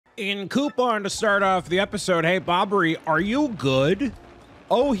in coupon to start off the episode. Hey, Bobbery, are you good?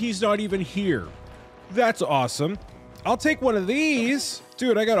 Oh, he's not even here. That's awesome. I'll take one of these.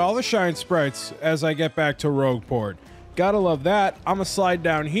 Dude, I got all the shine sprites as I get back to Rougeport. Gotta love that. I'm gonna slide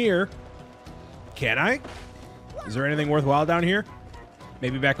down here. Can I? Is there anything worthwhile down here?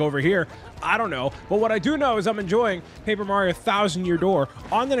 Maybe back over here. I don't know. But what I do know is I'm enjoying Paper Mario Thousand Year Door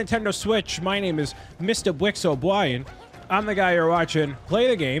on the Nintendo Switch. My name is Mr. Bricksobrian. I'm the guy you're watching play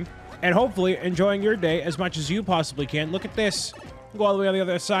the game and hopefully enjoying your day as much as you possibly can. Look at this. Go all the way on the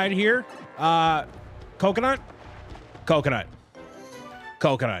other side here. Coconut? Coconut.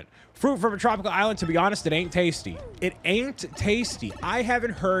 Coconut. Fruit from a tropical island. To be honest, it ain't tasty. It ain't tasty. I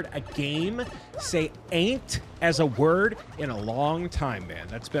haven't heard a game say ain't as a word in a long time, man.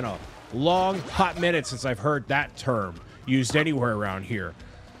 That's been a long, hot minute since I've heard that term used anywhere around here.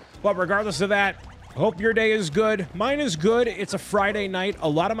 But regardless of that, hope your day is good. Mine is good. It's a Friday night. A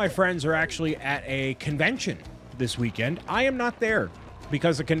lot of my friends are actually at a convention this weekend. I am not there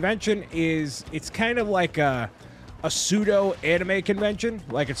because the convention is, it's kind of like a pseudo anime convention.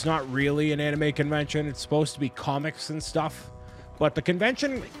 Like, it's not really an anime convention. It's supposed to be comics and stuff. But the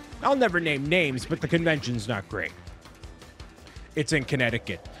convention, I'll never name names, but the convention's not great. It's in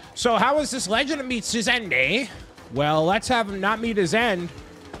Connecticut. So how is this legend meets his end, eh? Well, let's have him not meet his end.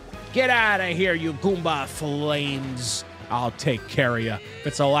 Get out of here, you Goomba flames. I'll take care of you.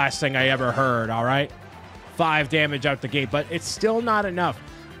 It's the last thing I ever heard, all right? 5 damage out the gate, but it's still not enough.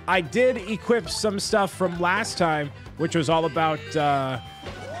 I did equip some stuff from last time, which was all about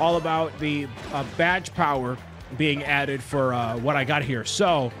the badge power being added for what I got here.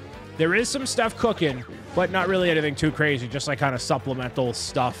 So there is some stuff cooking, but not really anything too crazy. Just like kind of supplemental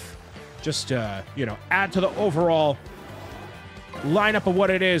stuff, just to, you know, add to the overall lineup of what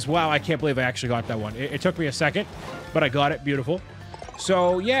it is. Wow, I can't believe I actually got that one. It took me a second, but I got it. Beautiful.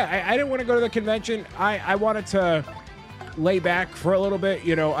 So yeah, I didn't want to go to the convention. I wanted to lay back for a little bit.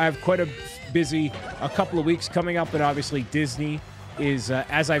 You know, I have quite a busy couple of weeks coming up, and obviously Disney is,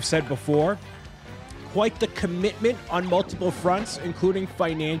 as I've said before, quite the commitment on multiple fronts, including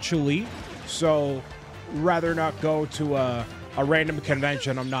financially. So rather not go to a random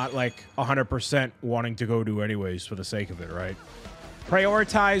convention I'm not like 100% wanting to go to anyways for the sake of it, right?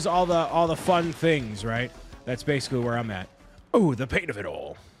 Prioritize all the fun things, right? That's basically where I'm at. Oh, the pain of it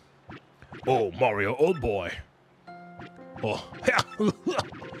all. Oh, Mario, oh boy. Oh,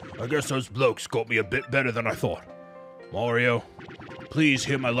 I guess those blokes got me a bit better than I thought. Mario, please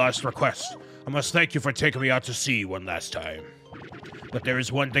hear my last request. I must thank you for taking me out to sea one last time. But there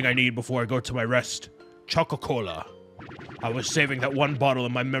is one thing I need before I go to my rest. Choco-Cola. I was saving that one bottle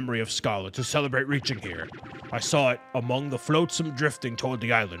in my memory of Scarlet to celebrate reaching here. I saw it among the flotsam drifting toward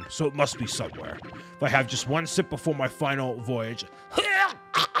the island, so it must be somewhere. If I have just one sip before my final voyage...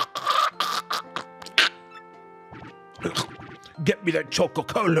 Get me that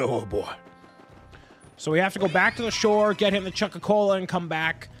Choco-Cola, oh boy. So we have to go back to the shore, get him the Choco-Cola, and come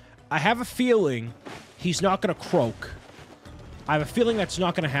back. I have a feeling he's not going to croak. I have a feeling that's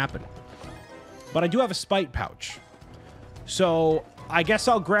not going to happen. But I do have a spite pouch. So I guess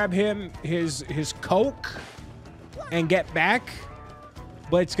I'll grab him his Coke and get back.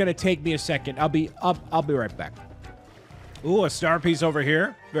 But it's going to take me a second. I'll be right back. Ooh, a star piece over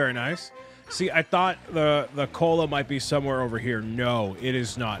here. Very nice. See, I thought the cola might be somewhere over here. No, it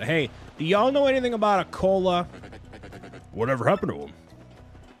is not. Hey, do y'all know anything about a cola? Whatever happened to him?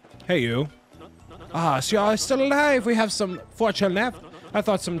 Hey, you. Ah, so y'all are still alive. We have some fortune left. I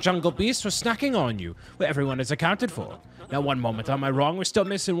thought some jungle beast was snacking on you. Well, everyone is accounted for. Now, one moment. Am I wrong? We're still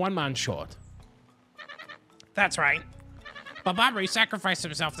missing one man short. That's right. But Bobbery sacrificed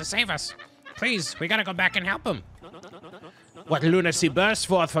himself to save us. Please, we gotta go back and help him. What lunacy bursts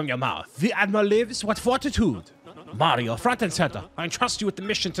forth from your mouth? The Admiral lives? What fortitude? Mario, front and center. I entrust you with the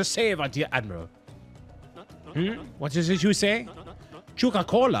mission to save our dear Admiral. What is it you say?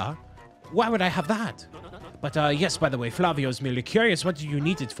 Choco-Cola? Why would I have that? But, yes, by the way, Flavio's merely curious. What do you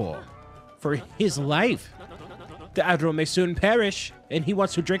need it for? For his life. The Admiral may soon perish, and he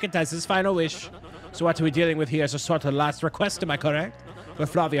wants to drink it as his final wish. So what are we dealing with here as a sort of last request, am I correct? But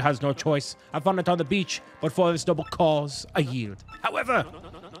Flavio has no choice. I found it on the beach, but for this noble cause, I yield. However,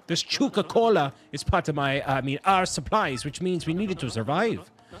 this Choco-Cola is part of our supplies, which means we need it to survive.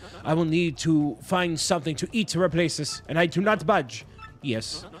 I will need to find something to eat to replace this, and I do not budge.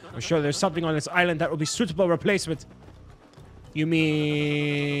 Yes, I'm sure there's something on this island that will be suitable replacement. You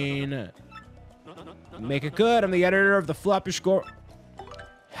mean... Make it good. I'm the editor of the Floppy Score.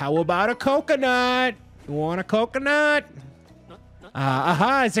 How about a coconut? You want a coconut?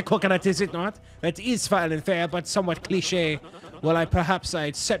 Aha, it's a coconut, is it not? That is fine and fair, but somewhat cliche. Well, perhaps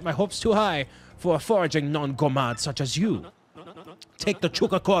I'd set my hopes too high for a foraging non-gourmand such as you. Take the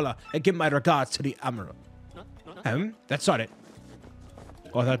Coca-Cola and give my regards to the Admiral. That's not it.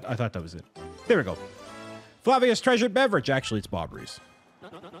 Oh, I thought that was it. There we go. Flavia's treasured beverage. Actually, it's Bobbery's.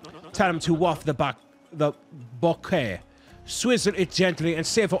 Tell him to waft the bouquet. Swizzle it gently and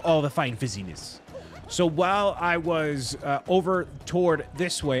savor all the fine fizziness. So while I was over toward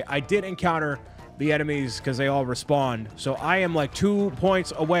this way, I did encounter the enemies because they all respawn. So I am like 2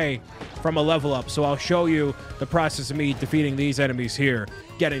 points away from a level up. So I'll show you the process of me defeating these enemies here,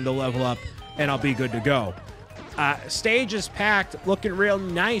 getting the level up, and I'll be good to go. Stage is packed, looking real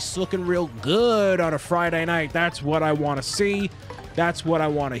nice, looking real good on a Friday night. That's what I want to see. That's what I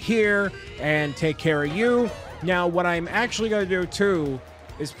want to hear, and take care of you. Now, what I'm actually going to do, too,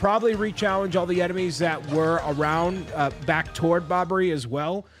 is probably re-challenge all the enemies that were around back toward Bobbery as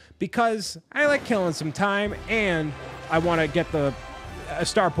well, because I like killing some time, and I want to get the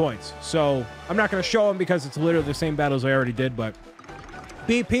star points. So I'm not going to show them because it's literally the same battles I already did, but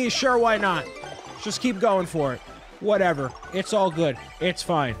BP, sure, why not? Just keep going for it. Whatever. It's all good. It's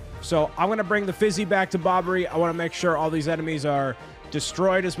fine. So I'm going to bring the Fizzy back to Bobbery. I want to make sure all these enemies are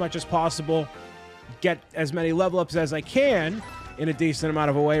destroyed as much as possible. Get as many level ups as I can in a decent amount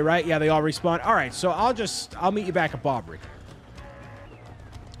of a way, right? Yeah, they all respawn. All right, so I'll meet you back at Bobbery.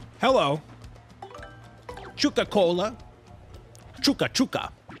 Hello. Chuka-Cola.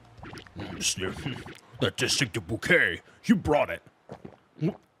 Chuka-Chuka. That distinctive bouquet. You brought it.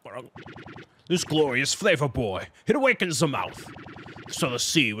 This glorious flavor, boy. It awakens the mouth. So the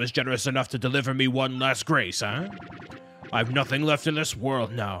sea was generous enough to deliver me one last grace, huh? I've nothing left in this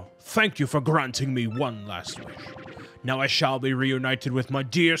world now. Thank you for granting me one last wish. Now I shall be reunited with my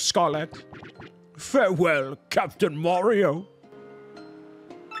dear Scarlet. Farewell, Captain Mario.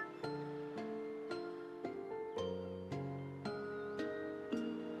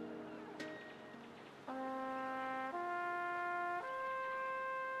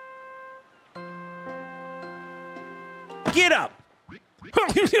 Get up!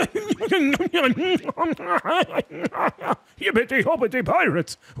 Yippity hoppity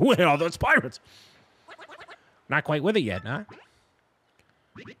pirates! Where are those pirates? Not quite with it yet, huh?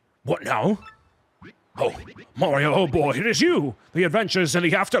 What now? Oh, Mario, oh boy, it is you! The adventures in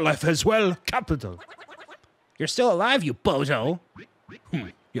the afterlife as well, capital. You're still alive, you bozo!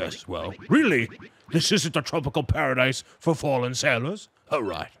 Yes, well, really? This isn't a tropical paradise for fallen sailors? All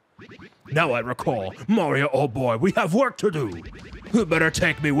right. Now I recall, Mario, oh boy, we have work to do. You better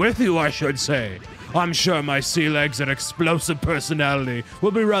take me with you, I should say. I'm sure my sea legs and explosive personality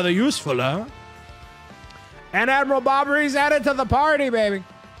will be rather useful, huh? And Admiral Bobbery's added to the party, baby.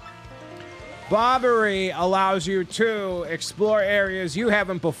 Bobbery allows you to explore areas you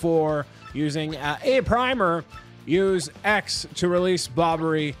haven't before using a primer. Use X to release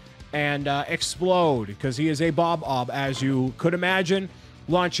Bobbery and explode, because he is a Bob-Ob, as you could imagine.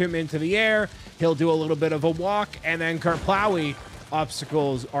 Launch him into the air. He'll do a little bit of a walk, and then Kerplowy.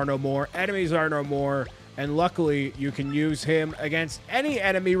 Obstacles are no more. Enemies are no more. And luckily, you can use him against any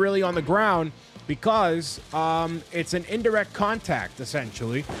enemy really on the ground, because it's an indirect contact,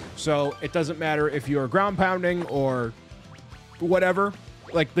 essentially. So it doesn't matter if you're ground pounding or whatever.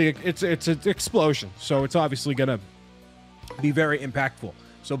 Like, it's an explosion. So it's obviously going to be very impactful.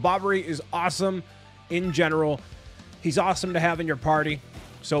 So Bobbery is awesome in general. He's awesome to have in your party.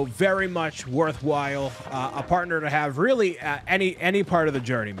 So very much worthwhile. A partner to have really any part of the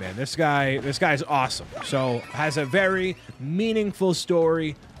journey, man. This guy's awesome. So has a very meaningful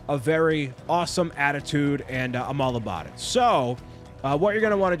story, a very awesome attitude, and I'm all about it. So what you're going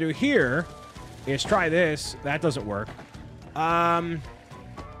to want to do here is try this. That doesn't work. I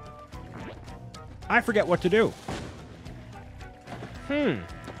forget what to do.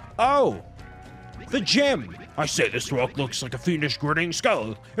 Oh, the gym. I say this rock looks like a fiendish grinning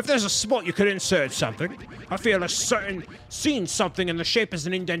skull. If there's a spot you could insert something. I feel seen something in the shape as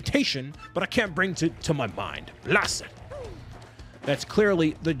an indentation, but I can't bring it to my mind. Blast it. That's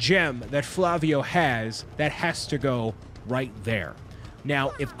clearly the gem that Flavio has that has to go right there.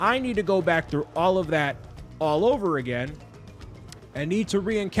 Now, if I need to go back through all of that all over again and need to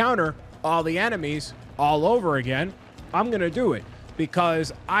re-encounter all the enemies all over again, I'm going to do it,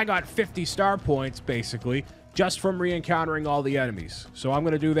 because I got 50 star points, basically, just from re-encountering all the enemies. So I'm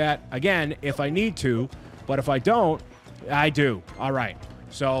going to do that again if I need to, but if I don't, I do. All right,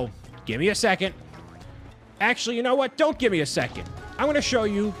 so give me a second. Actually, you know what? Don't give me a second. I'm going to show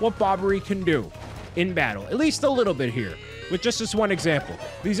you what Bobbery can do in battle, at least a little bit here, with just this one example.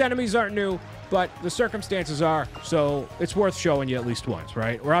 These enemies aren't new, but the circumstances are, so it's worth showing you at least once,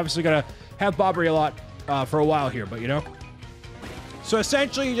 right? We're obviously going to have Bobbery a lot for a while here, but you know, So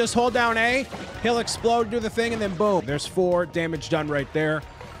essentially, you just hold down A, he'll explode, do the thing, and then boom. There's 4 damage done right there.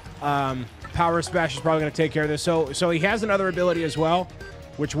 Power Smash is probably going to take care of this. So he has another ability as well,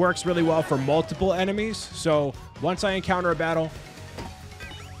 which works really well for multiple enemies. So once I encounter a battle...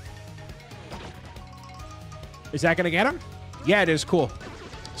 Is that going to get him? Yeah, it is. Cool.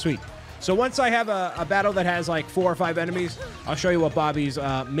 Sweet. So once I have a battle that has like 4 or 5 enemies, I'll show you what Bobby's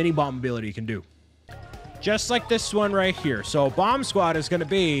mini bomb ability can do. Just like this one right here. So Bomb Squad is going to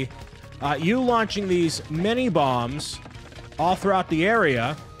be you launching these mini bombs all throughout the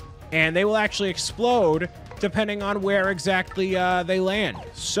area, and they will actually explode depending on where exactly they land.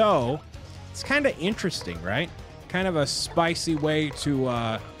 So it's kind of interesting, right? Kind of a spicy way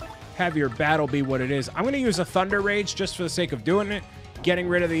to have your battle be what it is. I'm going to use a Thunder Rage just for the sake of doing it. Getting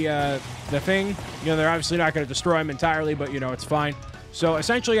rid of the thing. You know, they're obviously not going to destroy him entirely, but, you know, it's fine. So,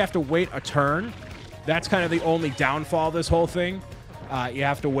 essentially, you have to wait a turn. That's kind of the only downfall of this whole thing. You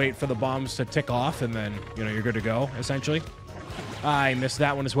have to wait for the bombs to tick off, and then, you know, you're good to go, essentially. I missed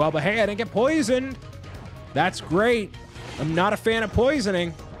that one as well, but hey, I didn't get poisoned. That's great. I'm not a fan of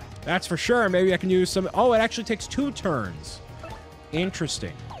poisoning. That's for sure. Maybe I can use some... Oh, it actually takes 2 turns.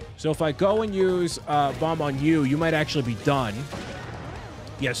 Interesting. So, if I go and use bomb on you, you might actually be done.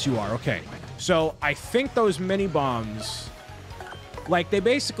 Yes, you are. Okay. So, I think those mini bombs, like, they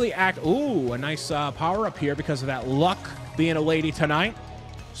basically act... Ooh, a nice power-up here because of that luck being a lady tonight.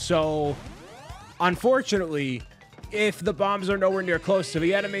 So, unfortunately, if the bombs are nowhere near close to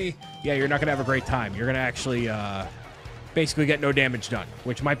the enemy, yeah, you're not going to have a great time. You're going to actually basically get no damage done,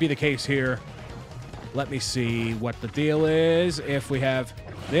 which might be the case here. Let me see what the deal is. If we have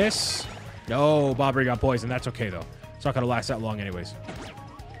this... No, Bobbery got poisoned. That's okay, though. It's not going to last that long anyways.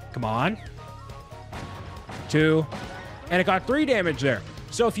 Come on. 2. And it got 3 damage there.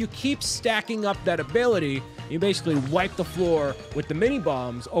 So if you keep stacking up that ability, you basically wipe the floor with the mini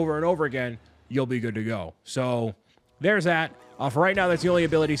bombs over and over again, you'll be good to go. So there's that. For right now, that's the only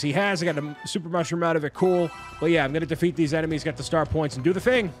abilities he has. I got a super mushroom out of it. Cool. But yeah, I'm going to defeat these enemies, get the star points, and do the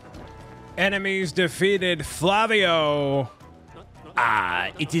thing. Enemies defeated. Flavio.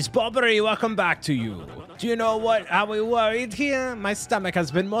 It is Bobbery. Welcome back to you. Do you know what? Are we worried here? My stomach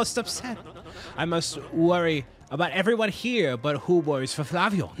has been most upset. I must worry about everyone here, but who worries for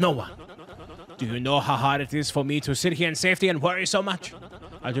Flavio? No one. Do you know how hard it is for me to sit here in safety and worry so much?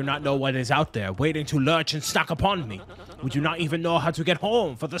 I do not know what is out there waiting to lurch and stack upon me. We do not even know how to get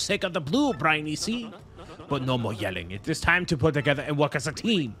home for the sake of the blue, briny sea. But no more yelling. It is time to put together and work as a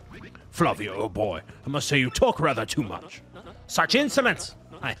team. Flavio, oh boy, I must say you talk rather too much. Such insolence!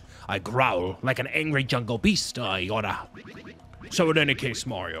 I growl like an angry jungle beast, I oughta. So in any case,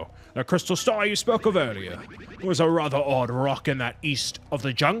 Mario, the crystal star you spoke of earlier was a rather odd rock in that east of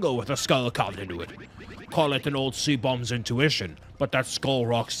the jungle with a skull carved into it. Call it an old sea bomb's intuition, but that skull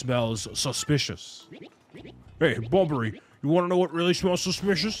rock smells suspicious. Hey, Bobbery, you want to know what really smells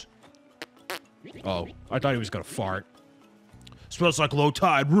suspicious? Oh, I thought he was gonna fart. Smells like low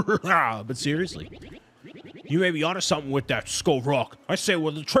tide. But seriously, you may be onto something with that skull rock. I say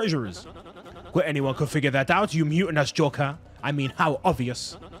where the treasure is. Well, anyone could figure that out, you mutinous joker. I mean, how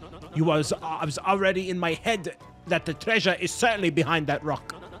obvious. I was already in my head that the treasure is certainly behind that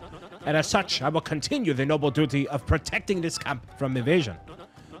rock. And as such, I will continue the noble duty of protecting this camp from invasion.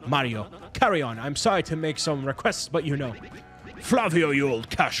 Mario, carry on. I'm sorry to make some requests, but you know. Flavio, you old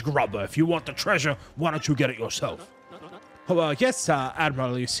cash grubber, if you want the treasure, why don't you get it yourself? Oh, yes,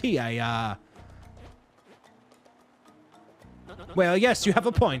 Admiral, you see, Well, yes, you have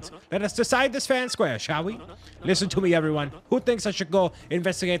a point. Let us decide this fair and square, shall we? Listen to me, everyone. Who thinks I should go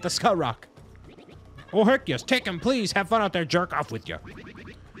investigate the Skull Rock? Oh, heck yes. Take him, please. Have fun out there. Jerk off with you.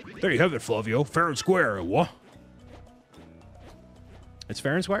 There you have it, Flavio. Fair and square, what? It's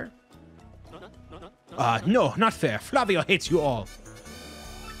fair and square? No, not fair. Flavio hates you all.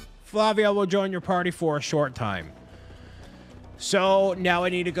 Flavio will join your party for a short time. So, now I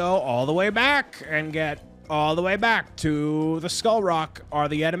need to go all the way back and get all the way back to the Skull Rock. Are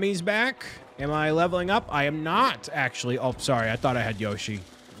the enemies back? Am I leveling up? I am not, actually. Oh, sorry. I thought I had Yoshi.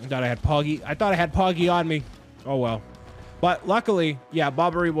 I thought I had Poggy. I thought I had Poggy on me. Oh, well. But luckily, yeah,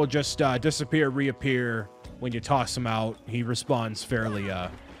 Bobbery will just disappear, reappear when you toss him out. He respawns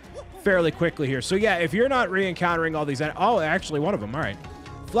fairly quickly here. So, yeah, if you're not re-encountering all these... Oh, actually, one of them. All right.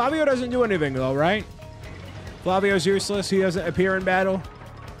 Flavio doesn't do anything, though, right? Flavio's useless. He doesn't appear in battle.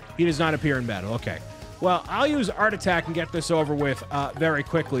 He does not appear in battle. Okay. Well, I'll use Art Attack and get this over with very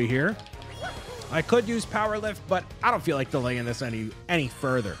quickly here. I could use Power Lift, but I don't feel like delaying this any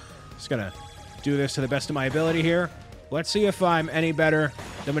further. Just gonna do this to the best of my ability here. Let's see if I'm any better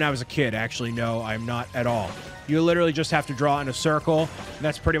than when I was a kid. Actually, no, I'm not at all. You literally just have to draw in a circle, and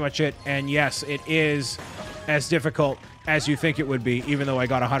that's pretty much it. And yes, it is as difficult as you think it would be, even though I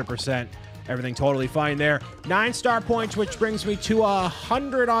got 100%. Everything totally fine there. 9 star points, which brings me to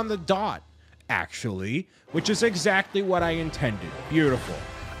 100 on the dot, actually, which is exactly what I intended. Beautiful.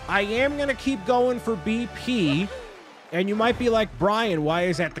 I am going to keep going for BP, and you might be like, Brian, why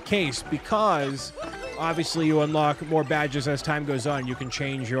is that the case? Because obviously you unlock more badges as time goes on. You can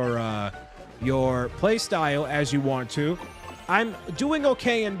change your play style as you want to. I'm doing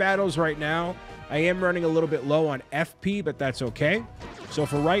okay in battles right now. I am running a little bit low on FP, but that's okay. So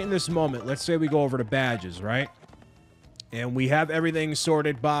for right in this moment, let's say we go over to badges, right? And we have everything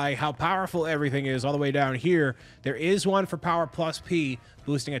sorted by how powerful everything is all the way down here. There is one for power plus P,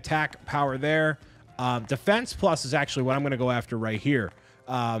 boosting attack power there. Defense plus is actually what I'm going to go after right here.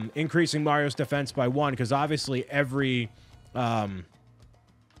 Increasing Mario's defense by 1, because obviously every let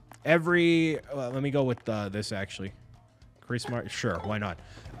me go with this actually. Increase Mario, sure, why not?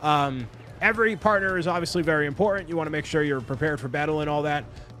 Every partner is obviously very important. You want to make sure you're prepared for battle and all that.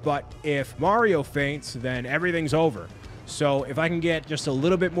 But if Mario faints, then everything's over. So if I can get just a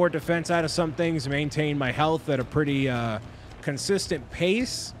little bit more defense out of some things, maintain my health at a pretty consistent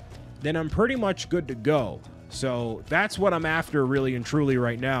pace, then I'm pretty much good to go. So that's what I'm after really and truly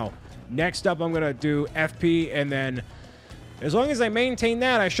right now. Next up, I'm going to do FP, and then as long as I maintain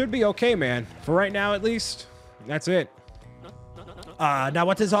that, I should be okay, man. For right now, at least, that's it. Now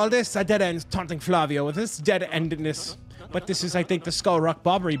what is all this? A dead end, taunting Flavio with this dead-endedness. But this is, I think, the skull rock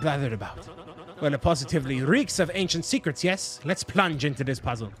Bobbery blathered about. Well, it positively reeks of ancient secrets, yes? Let's plunge into this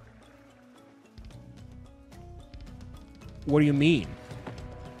puzzle. What do you mean?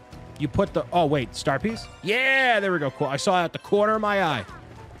 You put the... Oh, wait. Star piece? Yeah, there we go. Cool. I saw it at the corner of my eye.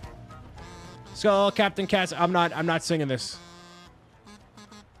 Skull, Captain Cass... I'm not singing this.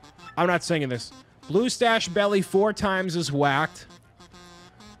 I'm not singing this. Blue Stash Belly 4 times is whacked.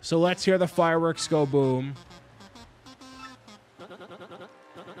 So let's hear the fireworks go boom.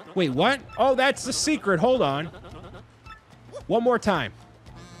 Wait, what? Oh, that's the secret. Hold on. One more time.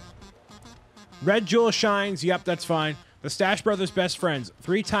 Red Jewel shines. Yep, that's fine. The Stash Brothers' best friends.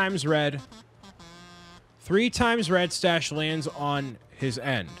 3 times red. 3 times red Stash lands on his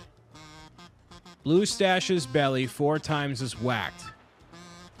end. Blue Stash's belly 4 times is whacked.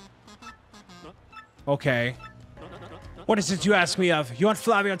 Okay. What is it you ask me of? You want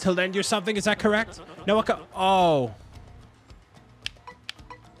Flavio to lend you something? Is that correct? No, what oh.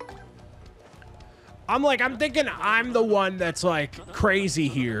 I'm thinking I'm the one that's, like, crazy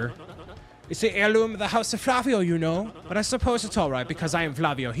here. It's the heirloom of the House of Flavio, you know. But I suppose it's all right, because I am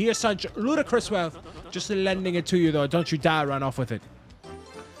Flavio. He is such ludicrous wealth. Just lending it to you, though. Don't you dare run off with it.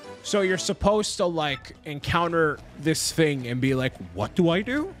 So you're supposed to, like, encounter this thing and be like, what do I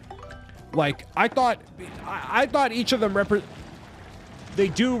do? Like, I thought each of them they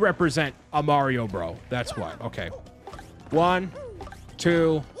do represent a Mario Bro. That's why. Okay. 1,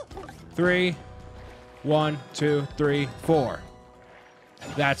 2, 3. 1, 2, 3, 4.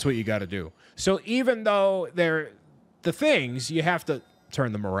 That's what you got to do. So even though they're the things, you have to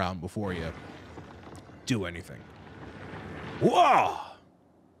turn them around before you do anything. Whoa!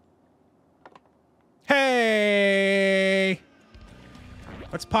 Hey!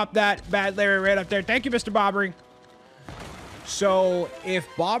 Let's pop that bad Larry right up there. Thank you, Mr. Bobbery. So if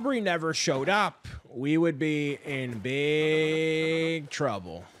Bobbery never showed up, we would be in big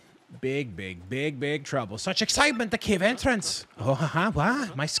trouble. Big trouble. Such excitement, the cave entrance. Oh, haha,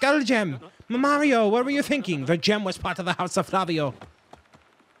 what? My skull gem. Mario, what were you thinking? The gem was part of the House of Flavio.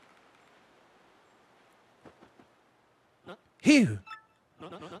 Here.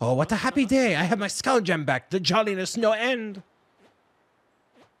 Oh, what a happy day. I have my skull gem back. The jolliness no end.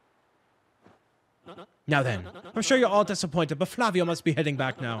 Now then, I'm sure you're all disappointed, but Flavio must be heading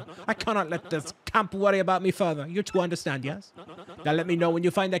back now. I cannot let this camp worry about me further. You two understand, yes? Now let me know when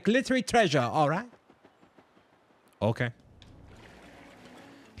you find that glittery treasure, all right? Okay.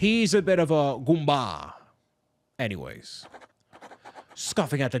 He's a bit of a Goombella. Anyways.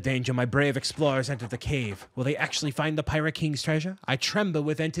 Scoffing at the danger, my brave explorers entered the cave. Will they actually find the Pirate King's treasure? I tremble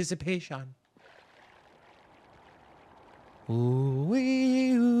with anticipation.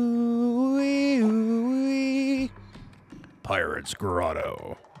 Ooh-wee, ooh-wee, ooh-wee. Pirate's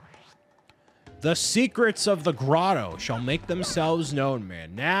Grotto. The secrets of the grotto shall make themselves known,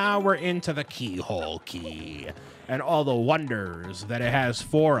 man. Now we're into the Keelhaul key and all the wonders that it has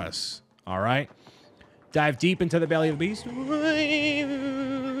for us. All right? Dive deep into the belly of the beast.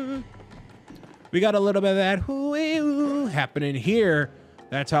 We got a little bit of that happening here.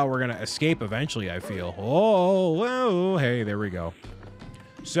 That's how we're going to escape eventually, I feel. Oh, whoa. Hey, there we go.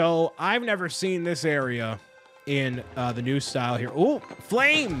 So I've never seen this area in the new style here. Ooh,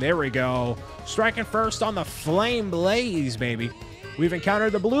 flame. There we go. Striking first on the flame blaze, baby. We've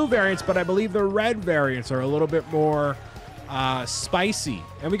encountered the blue variants, but I believe the red variants are a little bit more spicy.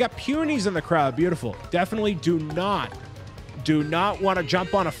 And we got punies in the crowd. Beautiful. Definitely do not want to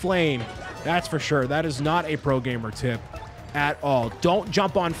jump on a flame. That's for sure. That is not a pro gamer tip at all. Don't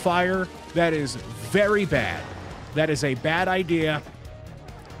jump on fire. That is very bad. That is a bad idea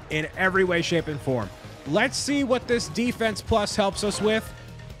in every way, shape, and form. Let's see what this defense plus helps us with.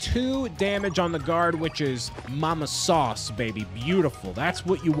 2 damage on the guard, which is mama sauce, baby. Beautiful. That's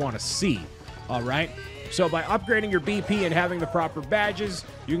what you want to see. All right. So by upgrading your BP and having the proper badges,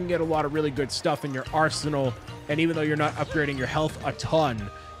 you can get a lot of really good stuff in your arsenal. And even though you're not upgrading your health a ton,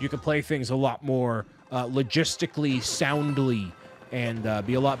 you can play things a lot more logistically soundly and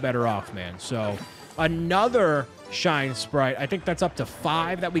be a lot better off, man. So another shine sprite. I think that's up to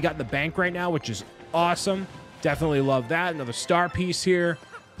 5 that we got in the bank right now, which is awesome. Definitely love that. Another star piece here.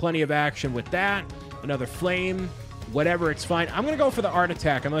 Plenty of action with that. Another flame. Whatever, it's fine. I'm going to go for the art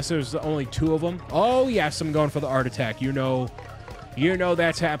attack unless there's only 2 of them. Oh, yes, I'm going for the art attack. You know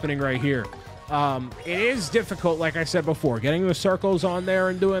that's happening right here. It is difficult, like I said before. Getting the circles on there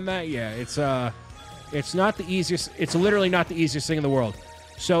and doing that, yeah, it's not the easiest. It's literally not the easiest thing in the world.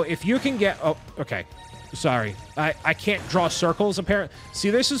 So if you can get... Oh, okay. Sorry. I can't draw circles, apparently. See,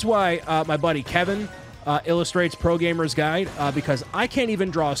 this is why my buddy Kevin illustrates Pro Gamer's Guide, because I can't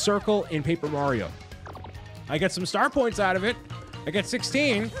even draw a circle in Paper Mario. I get some star points out of it. I get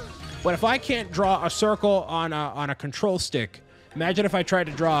 16. But if I can't draw a circle on a control stick, imagine if I tried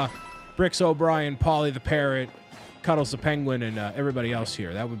to draw Bricksobrian, Polly the Parrot, Cuddles the Penguin, and everybody else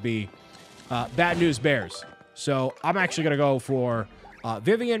here. That would be bad news bears. So I'm actually going to go for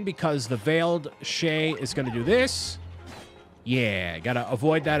Vivian because the Veiled Shay is going to do this. Yeah, got to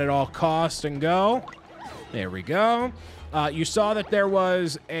avoid that at all costs and go. There we go. You saw that there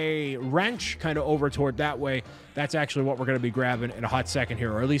was a wrench kind of over toward that way. That's actually what we're going to be grabbing in a hot second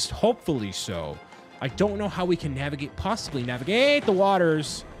here, or at least hopefully so. I don't know how we can possibly navigate the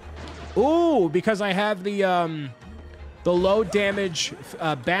waters. Ooh, because I have the low damage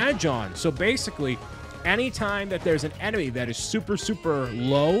badge on. So basically, anytime that there's an enemy that is super, super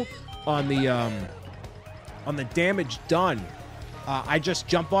low on the damage done, I just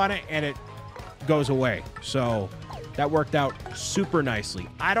jump on it and it goes away. So that worked out super nicely.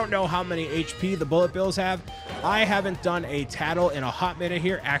 I don't know how many HP the bullet bills have. I haven't done a tattle in a hot minute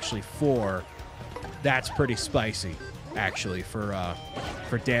here. Actually, 4. That's pretty spicy, actually, for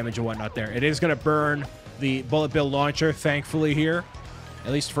damage and whatnot there. It is going to burn the bullet bill launcher, thankfully, here.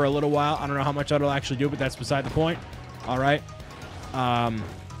 At least for a little while. I don't know how much that'll actually do, but that's beside the point. All right.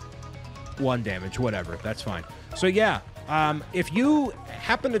 1 damage, whatever. That's fine. So, yeah. If you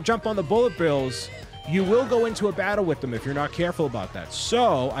happen to jump on the bullet bills, you will go into a battle with them if you're not careful about that.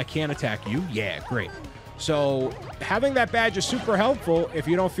 So, I can't attack you. Yeah, great. So, having that badge is super helpful if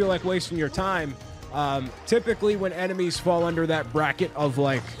you don't feel like wasting your time. Typically, when enemies fall under that bracket of,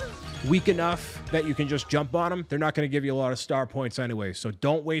 like, weak enough that you can just jump on them, they're not going to give you a lot of star points anyway. So,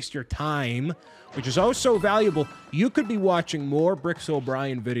 don't waste your time, which is also valuable. You could be watching more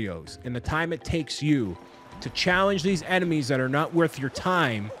Bricksobrian videos in the time it takes you to challenge these enemies that are not worth your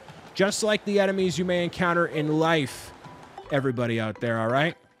time, just like the enemies you may encounter in life, everybody out there, all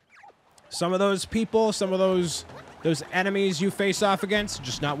right? Some of those people, some of those enemies you face off against,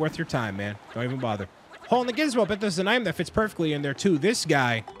 just not worth your time, man. Don't even bother. Hole in the Gizmo, but there's an item that fits perfectly in there, too. This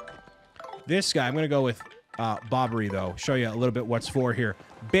guy, I'm going to go with Bobbery, though. Show you a little bit what's for here.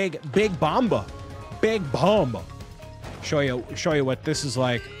 Big Bomba. Big Bomba. Show you what this is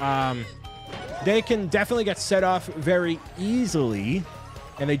like. They can definitely get set off very easily,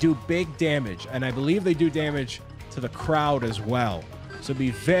 and they do big damage. And I believe they do damage to the crowd as well. So be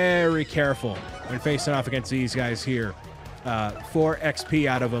very careful when facing off against these guys here. 4 XP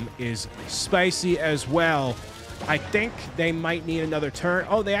out of them is spicy as well. I think they might need another turn.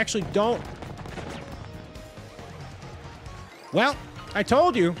 Oh, they actually don't. Well, I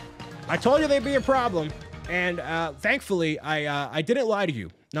told you. I told you they'd be a problem. And thankfully, I didn't lie to you.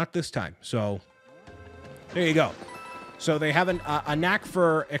 Not this time. So there you go. So they have a knack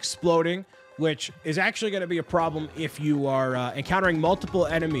for exploding, which is actually going to be a problem if you are encountering multiple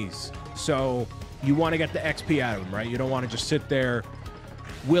enemies. So you want to get the XP out of them, right? You don't want to just sit there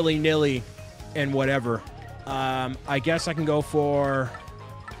willy-nilly and whatever. I guess I can go for...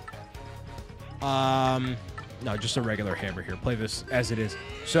 no, just a regular hammer here. Play this as it is.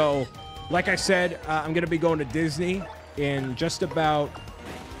 So, like I said, I'm going to be going to Disney in just about,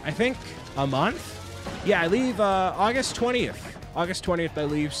 I think, a month. Yeah, I leave August 20th. August 20th I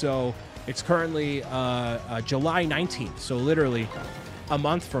leave, so It's currently July 19th, so literally a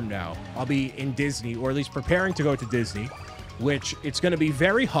month from now, I'll be in Disney, or at least preparing to go to Disney, which it's going to be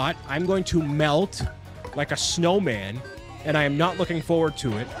very hot. I'm going to melt like a snowman, and I am not looking forward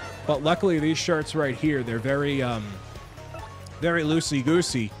to it. But luckily, these shirts right here, they're very, very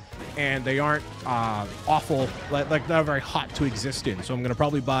loosey-goosey, and they aren't awful, like not very hot to exist in. So I'm going to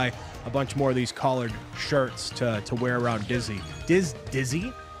probably buy a bunch more of these collared shirts to wear around Disney.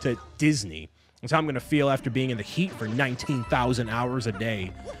 To Disney. That's how I'm going to feel after being in the heat for 19,000 hours a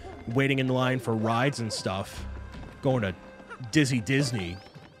day, waiting in line for rides and stuff, going to Disney,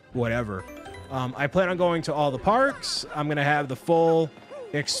 whatever. I plan on going to all the parks. I'm going to have the full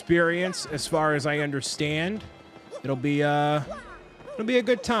experience as far as I understand. It'll be a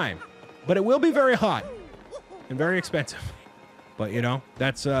good time, but it will be very hot and very expensive. But, you know,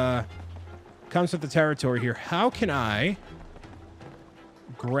 that's comes with the territory here. How can I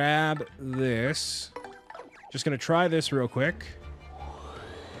grab this? Just gonna try this real quick.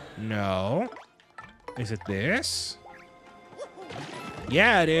 No. Is it this?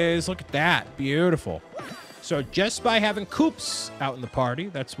 Yeah, it is. Look at that. Beautiful. So just by having Koops out in the party,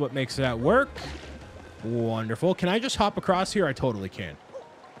 that's what makes that work. Wonderful. Can I just hop across here? I totally can.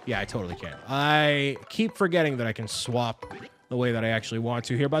 Yeah, I totally can. I keep forgetting that I can swap the way that I actually want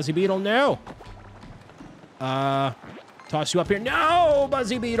to here. Buzzy Beetle, no! Toss you up here. No,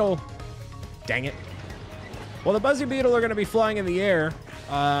 Buzzy Beetle! Dang it. Well, the Buzzy Beetle are going to be flying in the air.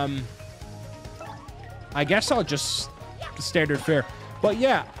 I guess I'll just... the standard fare. But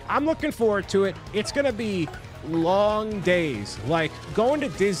yeah, I'm looking forward to it. It's going to be long days. Like, going to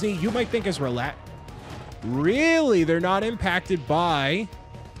Disney, you might think is relaxed. Really? They're not impacted by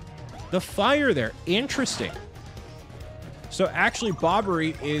the fire there. Interesting. So actually,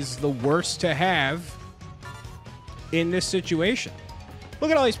 Bobbery is the worst to have in this situation.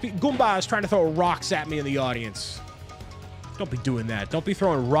 Look at all these people. Goombella is trying to throw rocks at me in the audience. Don't be doing that. Don't be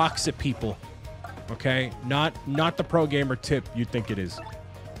throwing rocks at people. Okay? Not the pro gamer tip you'd think it is.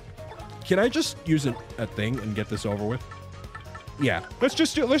 Can I just use a thing and get this over with? Yeah. Let's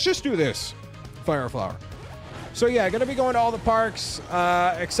just do this. Fire flower. So yeah, gonna be going to all the parks.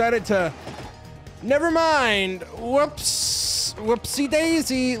 Excited to... Never mind. Whoops. Whoopsie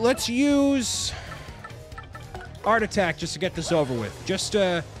daisy. Let's use Art Attack just to get this over with. Just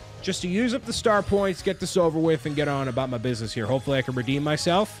to use up the star points, get this over with, and get on about my business here. Hopefully I can redeem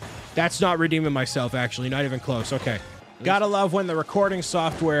myself. That's not redeeming myself, actually. Not even close. Okay. Gotta love when the recording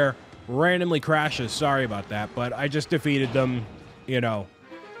software randomly crashes. Sorry about that, but I just defeated them, you know.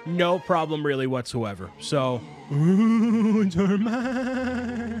 No problem really whatsoever. So, ooh,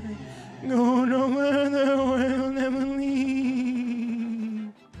 mine. Go nowhere the world never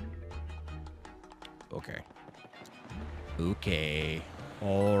leave. Okay. Okay.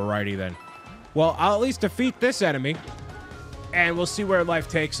 Alrighty then. Well, I'll at least defeat this enemy, and we'll see where life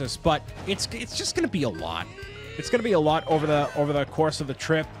takes us. But it's just gonna be a lot. It's gonna be a lot over the course of the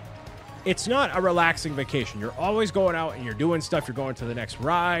trip. It's not a relaxing vacation. You're always going out and you're doing stuff. You're going to the next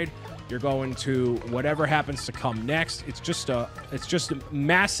ride. You're going to whatever happens to come next. It's just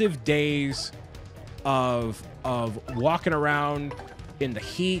massive days of walking around in the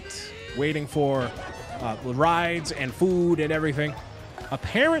heat, waiting for rides and food and everything.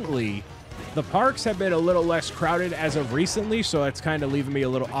 Apparently, the parks have been a little less crowded as of recently, so it's kind of leaving me a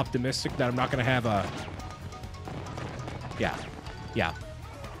little optimistic that I'm not going to have a... Yeah.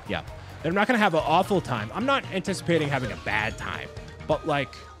 I'm not going to have an awful time. I'm not anticipating having a bad time. But, like,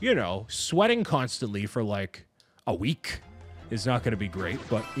 you know, sweating constantly for, like, a week is not going to be great.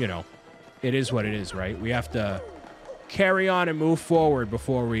 But, you know, it is what it is, right? We have to carry on and move forward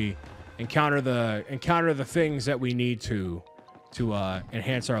before we encounter the things that we need to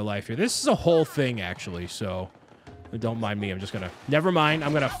enhance our life here. This is a whole thing, actually, so don't mind me. I'm just going to... Never mind.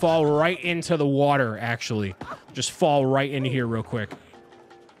 I'm going to fall right into the water, actually. Just fall right in here real quick.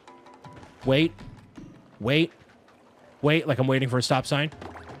 Wait, like I'm waiting for a stop sign.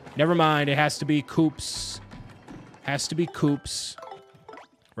 Never mind, it has to be Koops. Has to be Koops.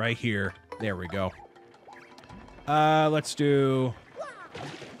 Right here. There we go. Let's do...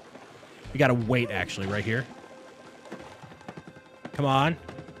 We gotta wait, actually, right here. Come on.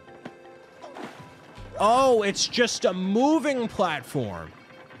 Oh, it's just a moving platform.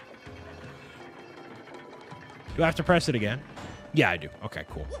 Do I have to press it again? Yeah, I do. Okay,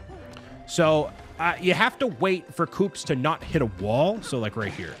 cool. So, you have to wait for Koops to not hit a wall. So, like,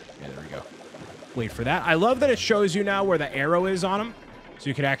 right here. Yeah, there we go. Wait for that. I love that it shows you now where the arrow is on them. So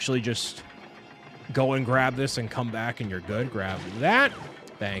you can actually just go and grab this and come back and you're good. Grab that.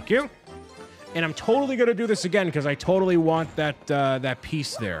 Thank you. And I'm totally going to do this again because I totally want that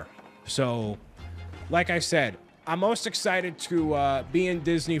piece there. So, like I said, I'm most excited to be in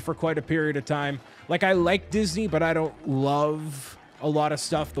Disney for quite a period of time. Like, I like Disney, but I don't love a lot of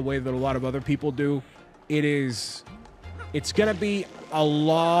stuff the way that a lot of other people do. It's going to be a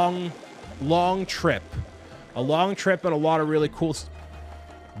long trip. A long trip and a lot of really cool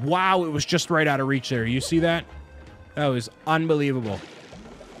Wow, it was just right out of reach there. You see that? That was unbelievable.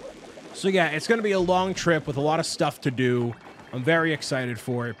 So yeah, it's going to be a long trip with a lot of stuff to do. I'm very excited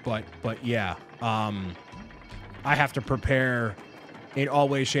for it, but yeah, I have to prepare in all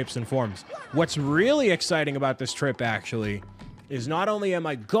ways, shapes, and forms. What's really exciting about this trip, actually, is not only am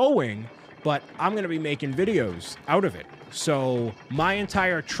I going, but I'm going to be making videos out of it. So my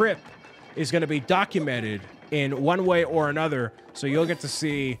entire trip is going to be documented in one way or another. So you'll get to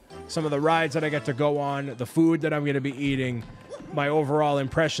see some of the rides that I get to go on, the food that I'm going to be eating, my overall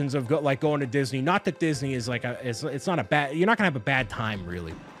impressions of going to Disney. Not that Disney is like it's not a bad, you're not going to have a bad time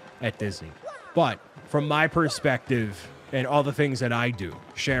really at Disney. But from my perspective and all the things that I do,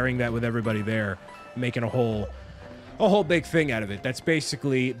 sharing that with everybody there, making a whole big thing out of it. That's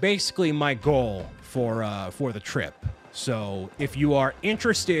basically my goal for the trip. So if you are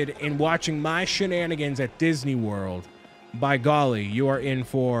interested in watching my shenanigans at Disney World, by golly, you are in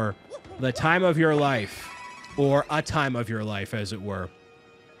for the time of your life, or a time of your life, as it were.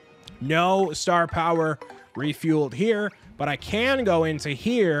 No star power refueled here, but I can go into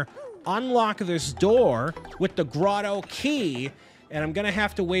here, unlock this door with the grotto key, and I'm going to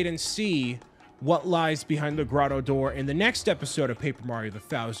have to wait and see what lies behind the grotto door in the next episode of Paper Mario: The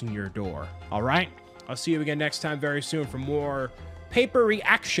 1,000-Year Door. All right? I'll see you again next time very soon for more paper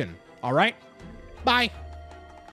reaction. All right? Bye.